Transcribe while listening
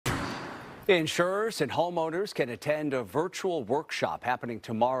Insurers and homeowners can attend a virtual workshop happening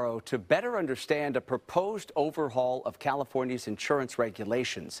tomorrow to better understand a proposed overhaul of California's insurance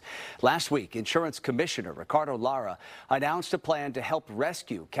regulations. Last week, Insurance Commissioner Ricardo Lara announced a plan to help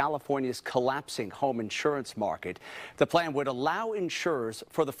rescue California's collapsing home insurance market. The plan would allow insurers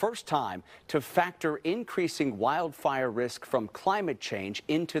for the first time to factor increasing wildfire risk from climate change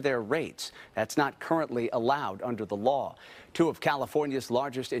into their rates. That's not currently allowed under the law. Two of California's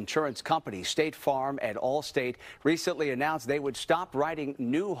largest insurance companies, State Farm and Allstate, recently announced they would stop writing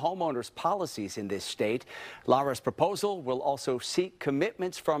new homeowners policies in this state. Lara's proposal will also seek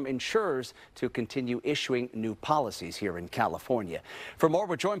commitments from insurers to continue issuing new policies here in California. For more,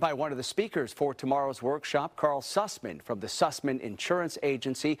 we're joined by one of the speakers for tomorrow's workshop, Carl Sussman from the Sussman Insurance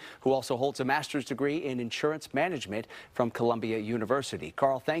Agency, who also holds a master's degree in insurance management from Columbia University.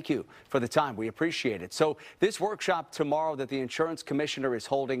 Carl, thank you for the time. We appreciate it. So this workshop tomorrow that the insurance commissioner is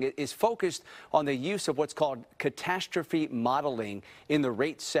holding is focused on the use of what's called catastrophe modeling in the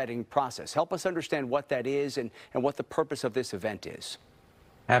rate setting process. Help us understand what that is and what the purpose of this event is.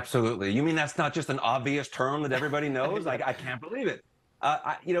 Absolutely. You mean that's not just an obvious term that everybody knows? I can't believe it.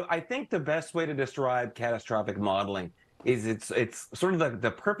 I think the best way to describe catastrophic modeling is it's sort of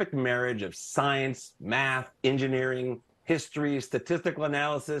the perfect marriage of science, math, engineering, history, statistical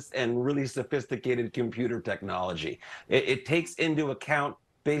analysis, and really sophisticated computer technology. It takes into account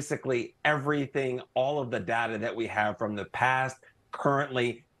basically everything, all of the data that we have from the past,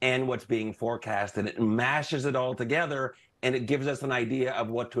 currently, and what's being forecasted. It mashes it all together, and it gives us an idea of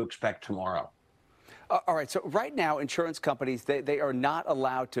what to expect tomorrow. All right, so right now, insurance companies, they are not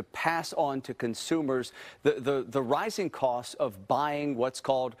allowed to pass on to consumers the rising costs of buying what's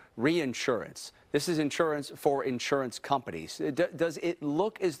called reinsurance. This is insurance for insurance companies. Does it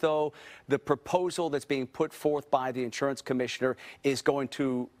look as though the proposal that's being put forth by the insurance commissioner is going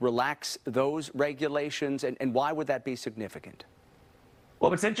to relax those regulations, and why would that be significant?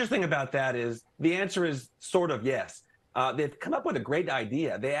 Well, what's interesting about that is the answer is sort of yes. They've come up with a great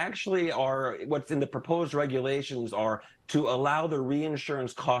idea. They actually are, what's in the proposed regulations are to allow the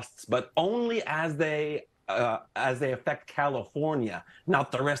reinsurance costs, but only as they affect California,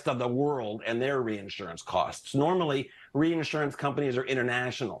 not the rest of the world and their reinsurance costs. Normally, reinsurance companies are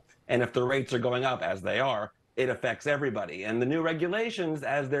international, and if the rates are going up, as they are, it affects everybody. And the new regulations,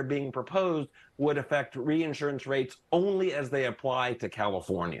 as they're being proposed, would affect reinsurance rates only as they apply to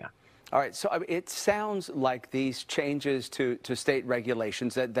California. All right, so it sounds like these changes to state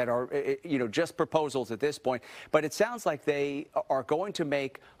regulations that are, just proposals at this point, but it sounds like they are going to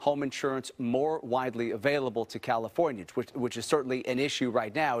make home insurance more widely available to Californians, which is certainly an issue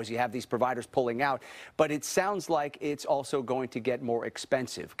right now as you have these providers pulling out. But it sounds like it's also going to get more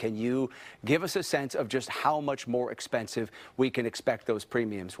expensive. Can you give us a sense of just how much more expensive we can expect those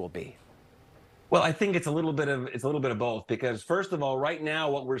premiums will be? Well, I think it's a little bit of both, because first of all, right now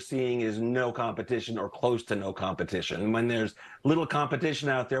what we're seeing is no competition or close to no competition. When there's little competition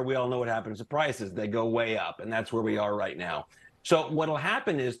out there, we all know what happens to prices. They go way up, and that's where we are right now. So what'll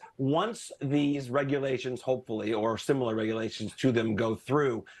happen is once these regulations, hopefully, or similar regulations to them go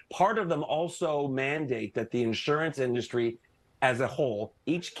through, part of them also mandate that the insurance industry as a whole,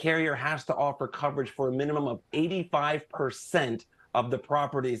 each carrier has to offer coverage for a minimum of 85% of the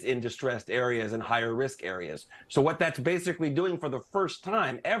properties in distressed areas and higher risk areas. So what that's basically doing for the first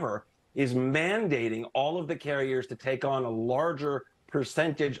time ever is mandating all of the carriers to take on a larger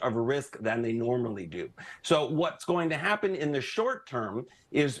percentage of risk than they normally do. So what's going to happen in the short term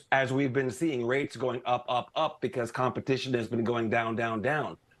is, as we've been seeing, rates going up, up, up because competition has been going down, down,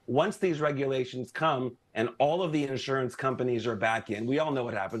 down. Once these regulations come and all of the insurance companies are back in, we all know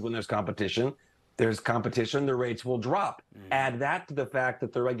what happens when there's competition. There's competition, the rates will drop. Add that to the fact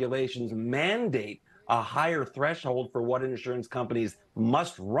that the regulations mandate a higher threshold for what insurance companies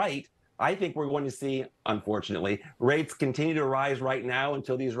must write. I think we're going to see, unfortunately, rates continue to rise right now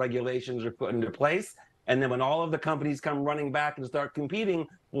until these regulations are put into place. And then when all of the companies come running back and start competing,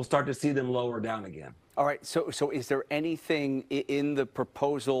 we'll start to see them lower down again. All right. So is there anything in the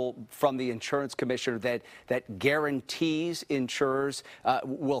proposal from the insurance commissioner that guarantees insurers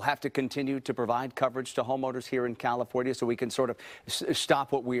will have to continue to provide coverage to homeowners here in California, so we can sort of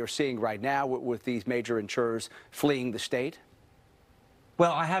stop what we are seeing right now with these major insurers fleeing the state?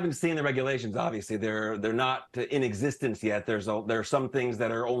 Well, I haven't seen the regulations. Obviously, they're not in existence yet. There are some things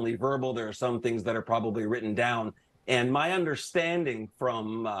that are only verbal. There are some things that are probably written down. And my understanding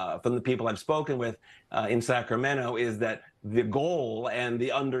from the people I've spoken with in Sacramento is that the goal and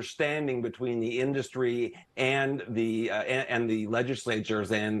the understanding between the industry and the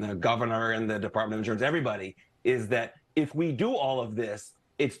legislatures and the governor and the Department of Insurance, everybody, is that if we do all of this,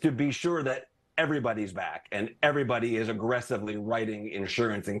 It's to be sure that everybody's back and everybody is aggressively writing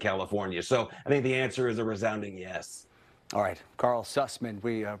insurance in California. So I think the answer is a resounding yes. All right, Carl Sussman,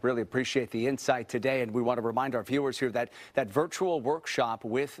 we really appreciate the insight today, and we want to remind our viewers here that virtual workshop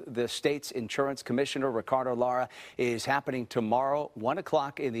with the state's insurance commissioner, Ricardo Lara, is happening tomorrow, 1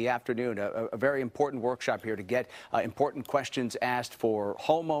 o'clock in the afternoon. A very important workshop here to get important questions asked for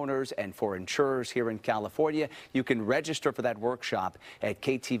homeowners and for insurers here in California. You can register for that workshop at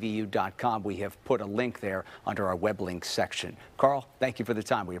KTVU.com. We have put a link there under our web links section. Carl, thank you for the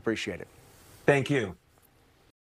time. We appreciate it. Thank you.